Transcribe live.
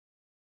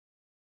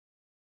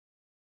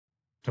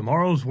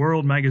Tomorrow's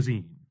World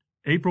Magazine,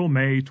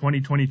 April-May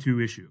 2022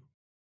 issue.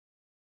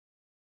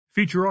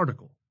 Feature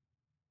article,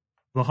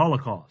 The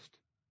Holocaust,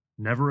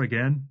 Never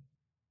Again?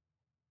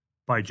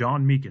 By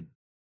John Meakin.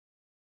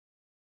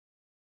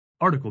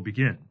 Article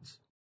begins.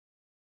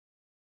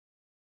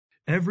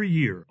 Every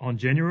year on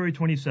January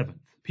 27th,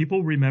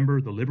 people remember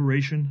the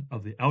liberation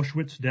of the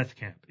Auschwitz death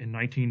camp in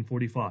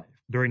 1945,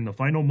 during the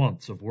final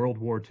months of World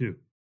War II.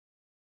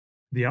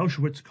 The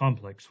Auschwitz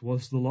complex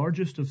was the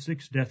largest of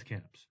 6 death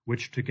camps,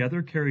 which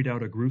together carried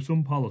out a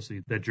gruesome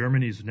policy that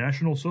Germany's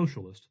National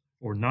Socialist,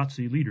 or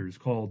Nazi leaders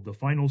called the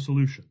Final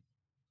Solution,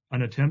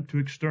 an attempt to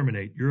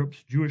exterminate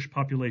Europe's Jewish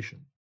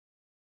population.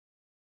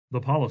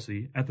 The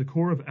policy, at the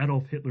core of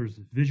Adolf Hitler's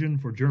vision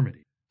for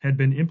Germany, had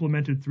been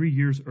implemented 3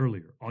 years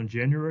earlier, on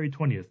January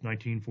 20,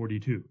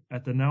 1942,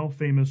 at the now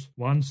famous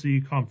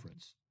Wannsee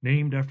Conference,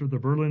 named after the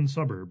Berlin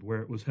suburb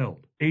where it was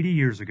held, 80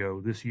 years ago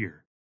this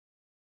year.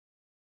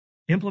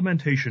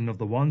 Implementation of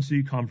the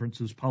Wannsee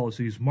Conference's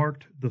policies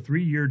marked the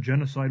 3-year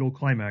genocidal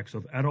climax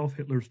of Adolf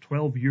Hitler's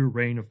 12-year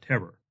reign of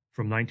terror,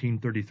 from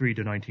 1933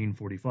 to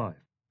 1945,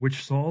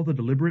 which saw the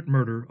deliberate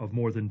murder of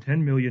more than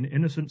 10 million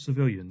innocent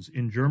civilians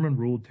in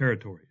German-ruled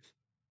territories,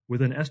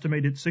 with an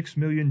estimated 6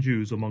 million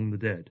Jews among the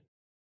dead.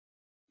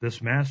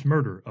 This mass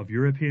murder of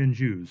European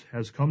Jews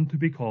has come to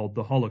be called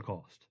the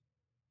Holocaust,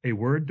 a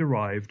word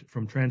derived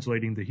from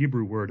translating the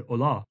Hebrew word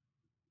olah,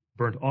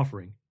 burnt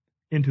offering,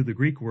 into the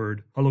Greek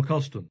word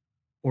holocauston,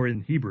 or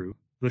in Hebrew,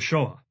 the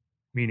Shoah,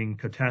 meaning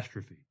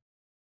catastrophe.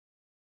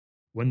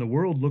 When the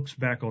world looks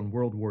back on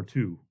World War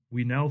II,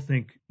 we now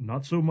think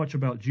not so much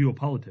about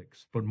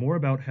geopolitics, but more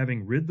about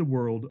having rid the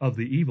world of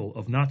the evil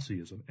of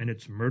Nazism and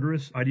its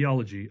murderous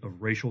ideology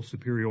of racial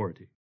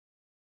superiority.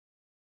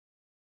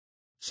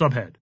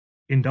 Subhead: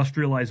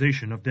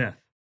 Industrialization of Death.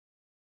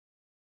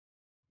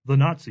 The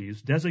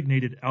Nazis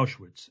designated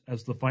Auschwitz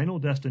as the final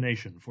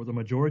destination for the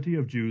majority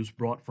of Jews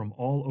brought from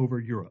all over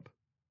Europe.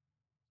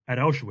 At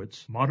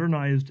Auschwitz,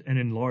 modernized and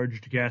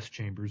enlarged gas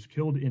chambers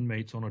killed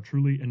inmates on a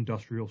truly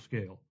industrial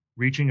scale,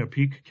 reaching a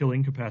peak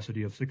killing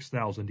capacity of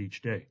 6,000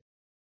 each day.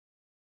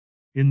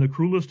 In the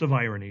cruelest of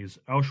ironies,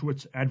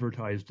 Auschwitz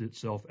advertised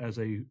itself as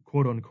a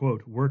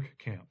quote-unquote work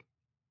camp,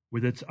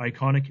 with its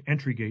iconic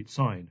entry gate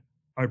sign,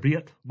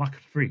 Arbeit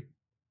macht frei,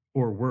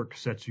 or work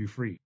sets you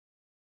free.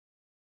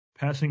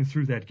 Passing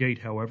through that gate,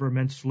 however,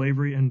 meant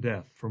slavery and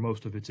death for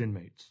most of its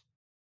inmates.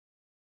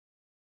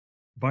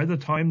 By the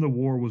time the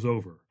war was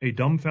over, a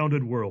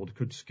dumbfounded world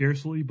could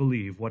scarcely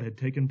believe what had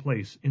taken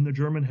place in the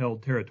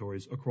German-held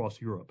territories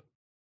across Europe.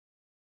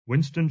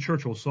 Winston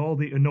Churchill saw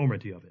the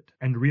enormity of it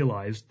and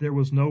realized there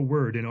was no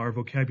word in our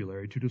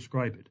vocabulary to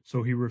describe it,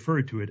 so he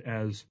referred to it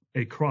as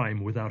a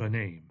crime without a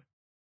name.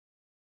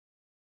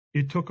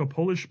 It took a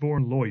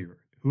Polish-born lawyer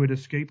who had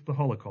escaped the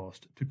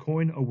Holocaust to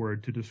coin a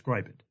word to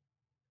describe it: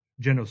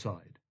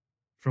 genocide,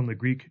 from the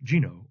Greek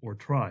geno, or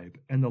tribe,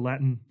 and the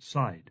Latin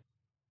cide,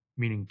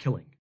 meaning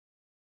killing.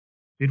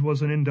 It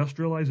was an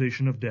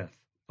industrialization of death,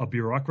 a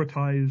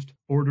bureaucratized,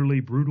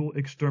 orderly, brutal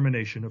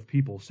extermination of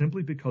people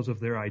simply because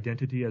of their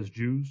identity as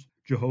Jews,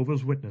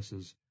 Jehovah's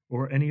Witnesses,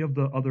 or any of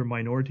the other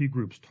minority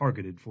groups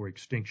targeted for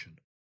extinction.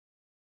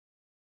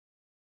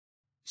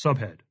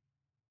 Subhead: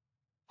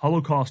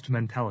 Holocaust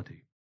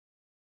Mentality.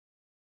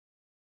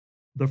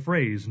 The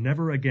phrase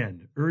 "never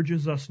again"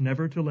 urges us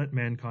never to let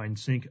mankind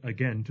sink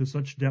again to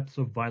such depths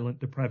of violent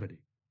depravity.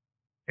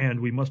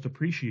 And we must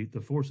appreciate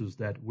the forces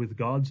that, with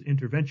God's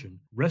intervention,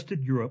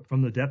 wrested Europe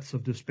from the depths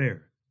of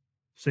despair,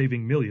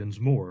 saving millions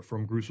more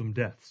from gruesome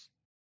deaths.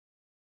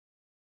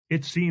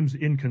 It seems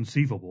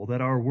inconceivable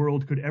that our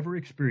world could ever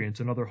experience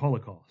another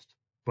Holocaust,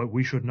 but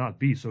we should not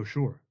be so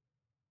sure.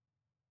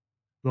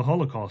 The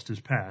Holocaust is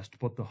past,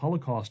 but the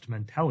Holocaust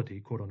mentality,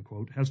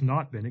 quote-unquote, has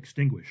not been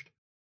extinguished,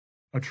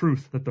 a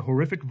truth that the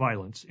horrific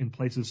violence in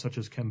places such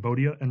as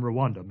Cambodia and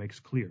Rwanda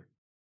makes clear.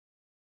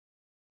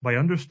 By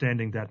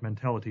understanding that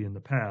mentality in the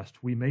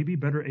past, we may be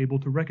better able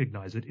to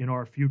recognize it in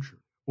our future,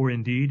 or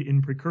indeed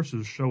in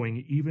precursors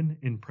showing even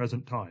in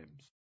present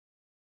times.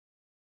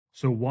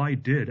 So why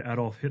did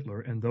Adolf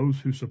Hitler and those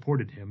who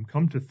supported him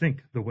come to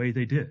think the way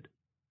they did?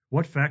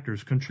 What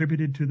factors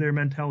contributed to their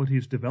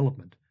mentality's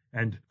development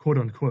and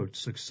quote-unquote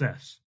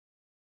success?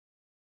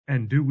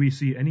 And do we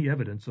see any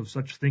evidence of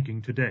such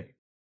thinking today?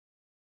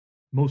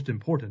 Most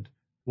important,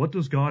 what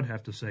does God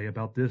have to say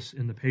about this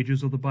in the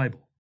pages of the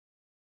Bible?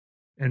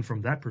 And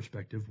from that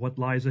perspective, what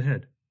lies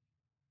ahead?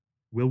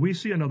 Will we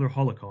see another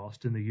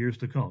Holocaust in the years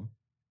to come?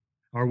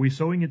 Are we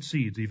sowing its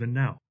seeds even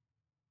now?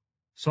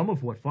 Some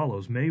of what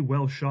follows may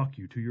well shock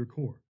you to your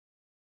core.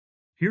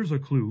 Here's a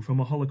clue from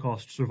a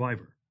Holocaust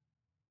survivor.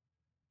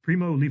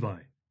 Primo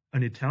Levi,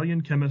 an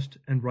Italian chemist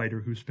and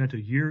writer who spent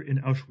a year in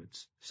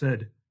Auschwitz,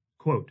 said,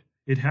 quote,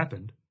 "It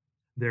happened,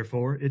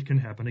 therefore it can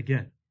happen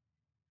again."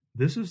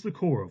 This is the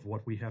core of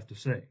what we have to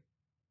say.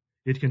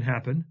 It can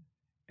happen,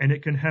 and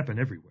it can happen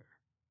everywhere.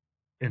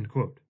 End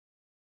quote.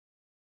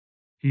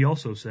 He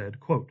also said,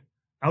 quote,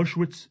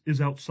 "Auschwitz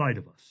is outside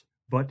of us,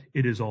 but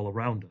it is all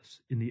around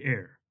us, in the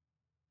air.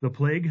 The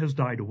plague has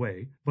died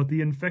away, but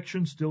the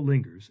infection still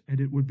lingers, and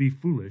it would be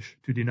foolish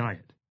to deny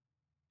it."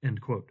 End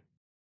quote.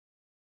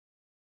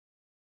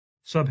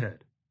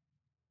 Subhead: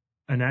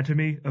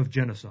 Anatomy of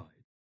Genocide.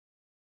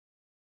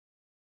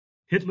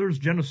 Hitler's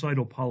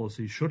genocidal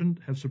policy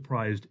shouldn't have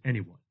surprised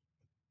anyone.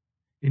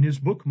 In his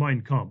book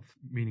Mein Kampf,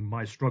 meaning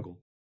My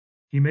Struggle,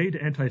 he made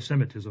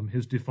anti-Semitism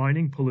his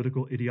defining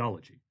political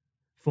ideology,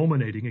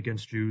 fulminating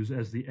against Jews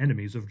as the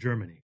enemies of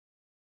Germany.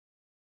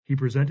 He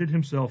presented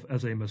himself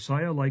as a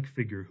Messiah-like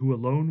figure who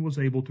alone was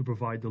able to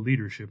provide the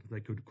leadership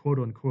that could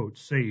quote-unquote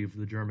save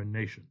the German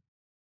nation.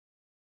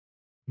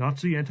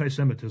 Nazi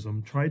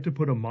anti-Semitism tried to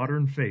put a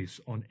modern face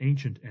on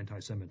ancient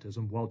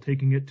anti-Semitism while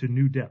taking it to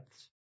new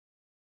depths.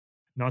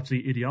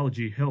 Nazi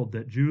ideology held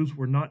that Jews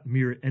were not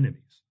mere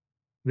enemies.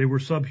 They were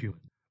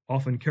subhuman,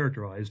 often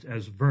characterized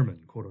as vermin,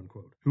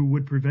 quote-unquote, who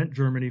would prevent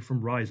Germany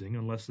from rising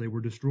unless they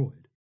were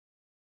destroyed.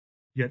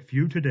 Yet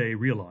few today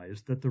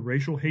realize that the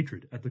racial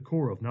hatred at the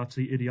core of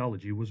Nazi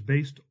ideology was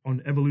based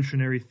on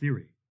evolutionary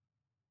theory.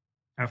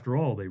 After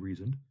all, they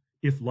reasoned,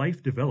 if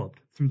life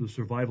developed through the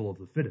survival of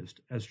the fittest,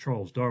 as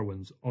Charles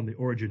Darwin's On the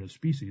Origin of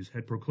Species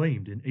had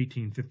proclaimed in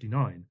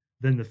 1859,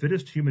 then the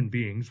fittest human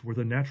beings were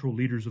the natural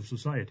leaders of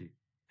society,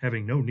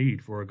 having no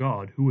need for a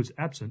God who was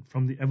absent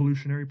from the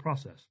evolutionary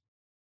process.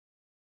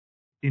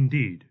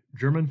 Indeed,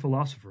 German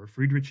philosopher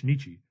Friedrich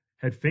Nietzsche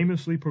had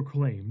famously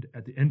proclaimed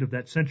at the end of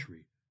that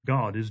century,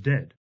 God is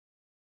dead.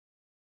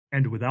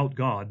 And without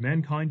God,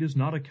 mankind is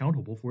not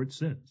accountable for its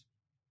sins.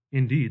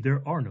 Indeed,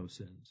 there are no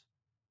sins.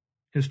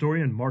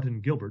 Historian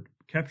Martin Gilbert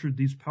captured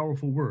these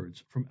powerful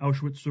words from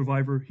Auschwitz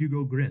survivor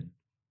Hugo Gryn.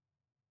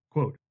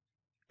 Quote,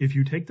 "If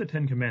you take the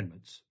Ten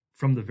Commandments,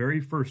 from the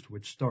very first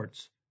which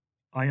starts,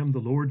 I am the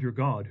Lord your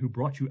God who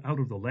brought you out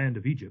of the land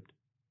of Egypt,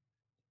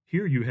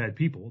 here you had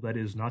people, that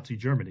is Nazi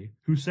Germany,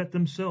 who set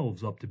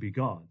themselves up to be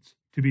gods,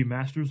 to be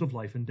masters of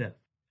life and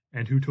death,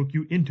 and who took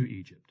you into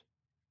Egypt.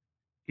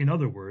 In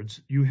other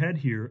words, you had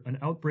here an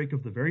outbreak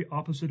of the very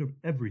opposite of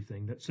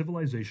everything that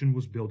civilization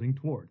was building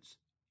towards.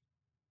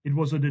 It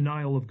was a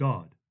denial of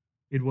God.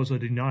 It was a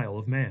denial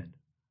of man.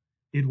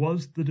 It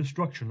was the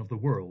destruction of the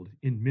world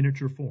in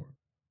miniature form."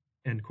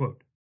 End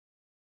quote.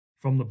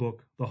 From the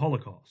book The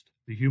Holocaust,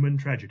 The Human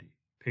Tragedy,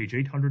 page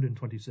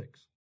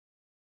 826.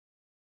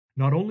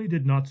 Not only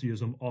did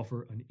Nazism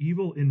offer an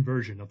evil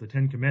inversion of the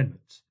Ten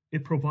Commandments,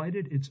 it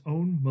provided its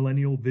own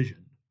millennial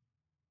vision.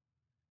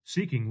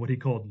 Seeking what he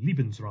called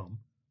Lebensraum,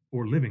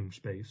 or living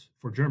space,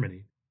 for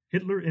Germany,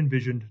 Hitler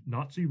envisioned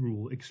Nazi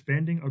rule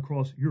expanding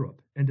across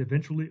Europe and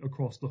eventually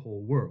across the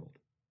whole world,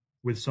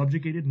 with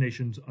subjugated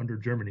nations under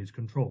Germany's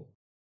control.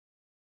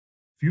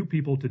 Few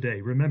people today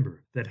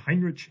remember that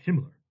Heinrich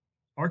Himmler,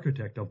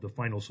 architect of the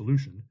final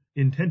solution,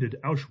 intended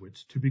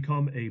Auschwitz to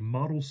become a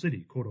model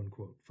city,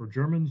 quote-unquote, for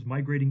Germans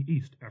migrating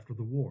east after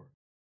the war.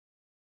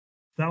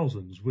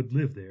 Thousands would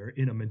live there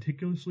in a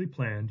meticulously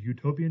planned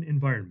utopian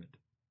environment.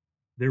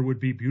 There would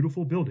be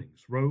beautiful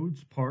buildings,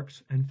 roads,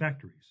 parks, and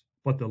factories,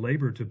 but the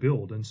labor to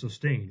build and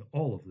sustain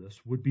all of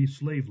this would be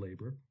slave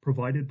labor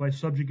provided by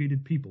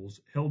subjugated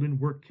peoples held in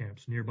work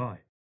camps nearby.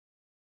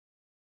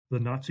 The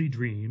Nazi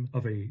dream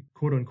of a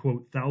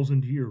quote-unquote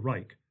 1,000-year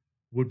Reich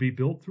would be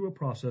built through a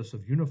process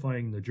of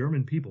unifying the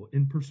German people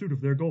in pursuit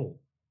of their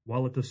goal,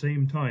 while at the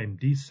same time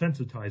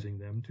desensitizing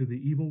them to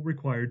the evil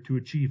required to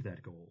achieve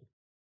that goal.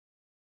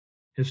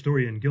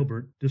 Historian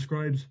Gilbert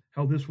describes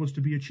how this was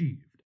to be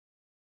achieved.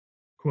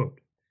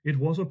 Quote, "It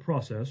was a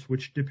process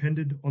which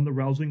depended on the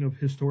rousing of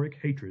historic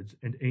hatreds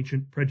and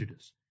ancient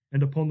prejudice,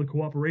 and upon the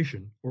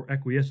cooperation or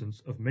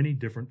acquiescence of many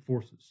different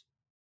forces.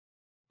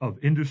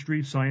 Of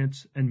industry,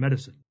 science, and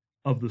medicine,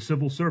 of the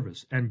civil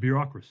service and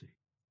bureaucracy,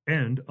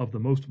 and of the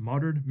most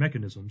modern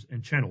mechanisms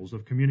and channels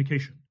of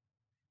communication.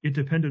 It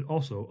depended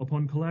also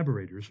upon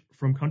collaborators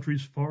from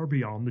countries far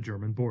beyond the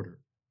German border,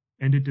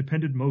 and it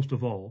depended most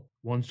of all,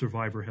 one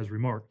survivor has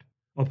remarked,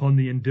 upon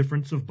the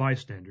indifference of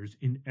bystanders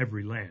in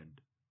every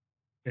land."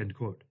 End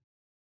quote.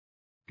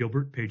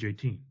 Gilbert, page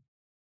 18.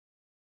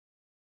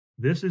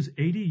 This is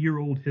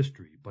 80-year-old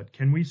history, but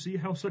can we see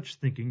how such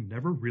thinking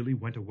never really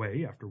went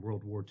away after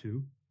World War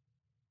II?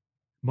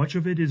 Much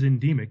of it is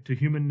endemic to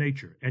human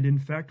nature, and in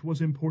fact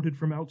was imported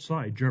from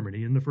outside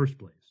Germany in the first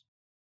place.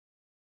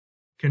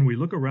 Can we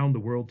look around the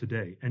world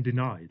today and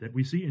deny that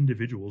we see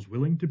individuals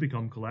willing to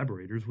become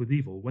collaborators with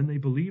evil when they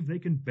believe they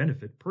can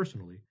benefit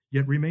personally,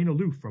 yet remain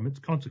aloof from its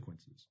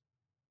consequences?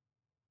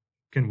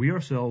 Can we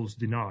ourselves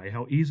deny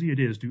how easy it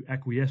is to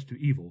acquiesce to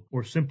evil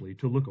or simply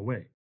to look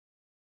away?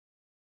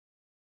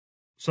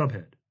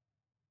 Subhead: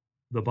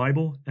 The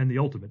Bible and the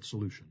Ultimate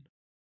Solution.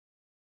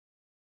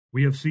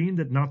 We have seen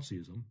that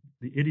Nazism,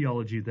 the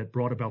ideology that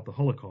brought about the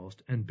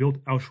Holocaust and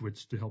built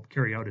Auschwitz to help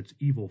carry out its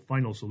evil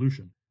final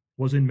solution,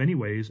 was in many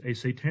ways a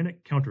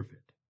satanic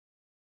counterfeit.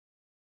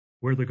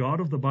 Where the God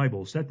of the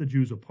Bible set the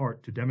Jews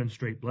apart to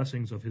demonstrate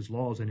blessings of his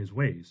laws and his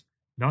ways,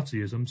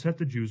 Nazism set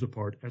the Jews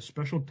apart as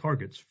special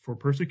targets for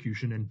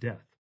persecution and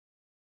death.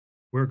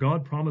 Where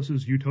God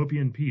promises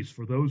utopian peace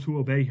for those who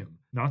obey him,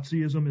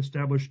 Nazism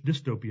established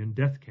dystopian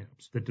death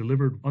camps that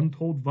delivered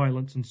untold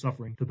violence and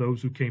suffering to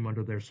those who came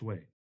under their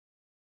sway.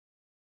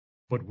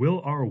 But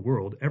will our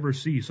world ever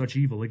see such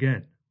evil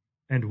again?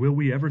 And will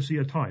we ever see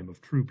a time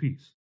of true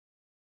peace?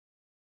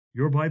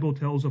 Your Bible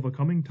tells of a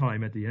coming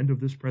time at the end of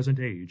this present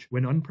age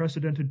when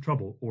unprecedented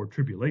trouble or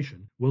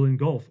tribulation will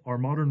engulf our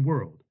modern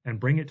world and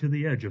bring it to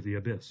the edge of the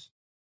abyss.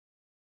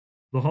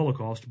 The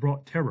Holocaust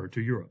brought terror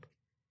to Europe.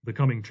 The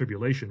coming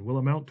tribulation will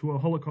amount to a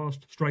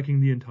Holocaust striking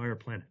the entire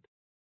planet.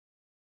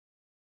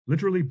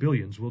 Literally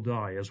billions will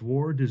die as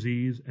war,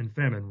 disease, and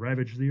famine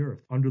ravage the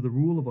earth under the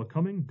rule of a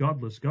coming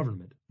godless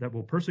government that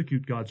will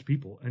persecute God's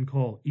people and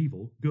call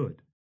evil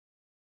good.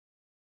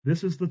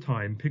 This is the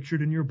time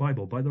pictured in your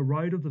Bible by the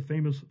ride of the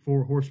famous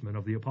four horsemen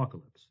of the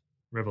apocalypse.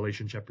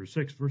 Revelation chapter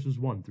 6, verses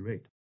 1 through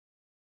 8.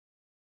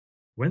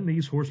 When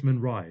these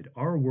horsemen ride,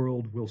 our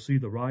world will see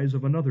the rise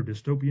of another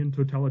dystopian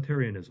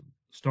totalitarianism,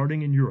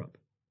 starting in Europe,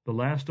 the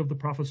last of the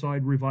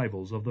prophesied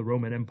revivals of the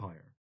Roman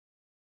Empire.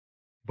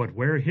 But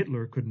where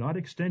Hitler could not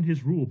extend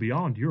his rule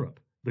beyond Europe,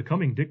 the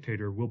coming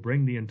dictator will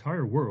bring the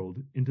entire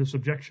world into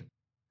subjection.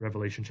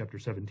 Revelation chapter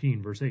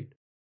 17, verse 8.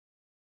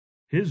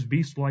 His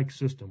beast-like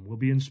system will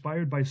be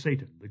inspired by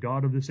Satan, the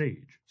god of this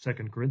age. 2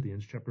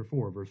 Corinthians chapter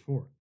 4, verse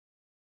 4.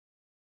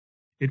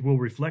 It will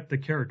reflect the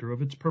character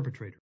of its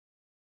perpetrator.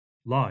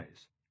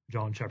 Lies,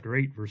 John chapter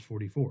 8, verse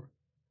 44.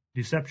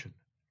 Deception,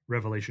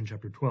 Revelation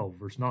chapter 12,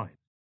 verse 9.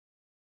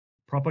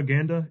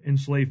 Propaganda,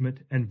 enslavement,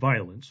 and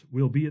violence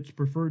will be its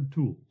preferred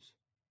tools.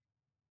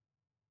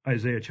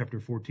 Isaiah chapter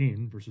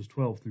 14, verses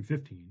 12 through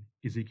 15,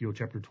 Ezekiel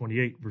chapter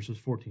 28, verses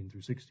 14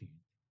 through 16.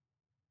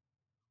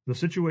 The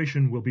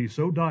situation will be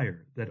so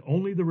dire that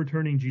only the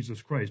returning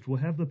Jesus Christ will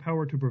have the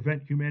power to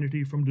prevent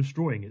humanity from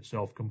destroying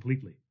itself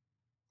completely.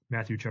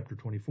 Matthew chapter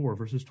 24,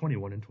 verses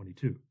 21 and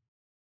 22.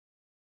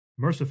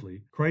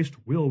 Mercifully, Christ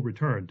will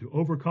return to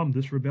overcome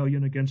this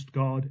rebellion against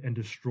God and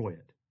destroy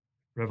it.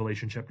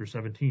 Revelation chapter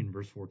 17,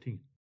 verse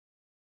 14.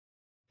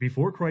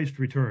 Before Christ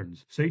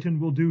returns, Satan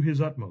will do his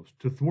utmost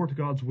to thwart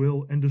God's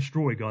will and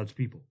destroy God's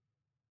people.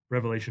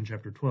 Revelation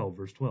chapter 12,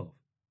 verse 12.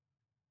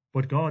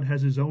 But God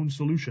has his own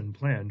solution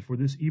planned for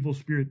this evil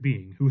spirit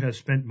being who has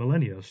spent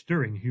millennia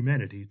stirring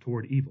humanity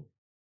toward evil.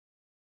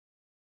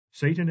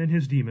 Satan and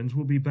his demons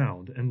will be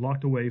bound and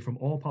locked away from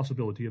all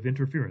possibility of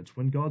interference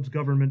when God's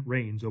government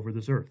reigns over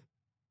this earth.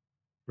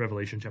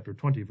 Revelation chapter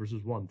 20,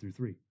 verses 1 through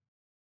 3.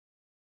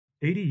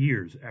 80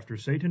 years after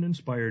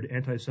Satan-inspired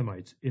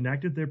anti-Semites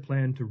enacted their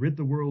plan to rid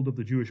the world of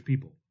the Jewish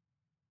people,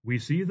 we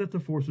see that the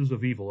forces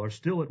of evil are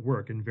still at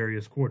work in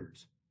various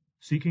quarters,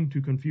 seeking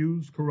to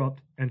confuse,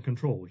 corrupt, and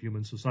control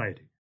human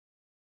society.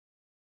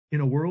 In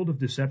a world of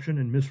deception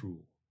and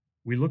misrule,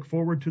 we look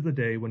forward to the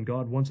day when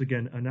God once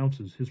again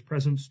announces his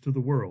presence to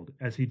the world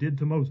as he did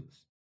to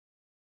Moses.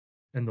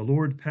 And the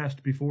Lord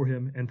passed before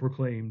him and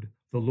proclaimed,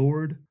 the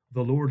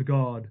Lord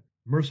God,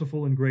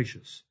 merciful and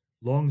gracious,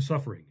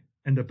 long-suffering,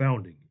 and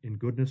abounding in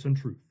goodness and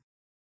truth.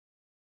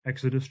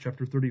 Exodus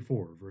chapter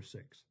 34, verse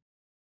 6.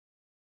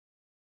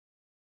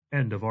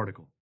 End of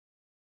article.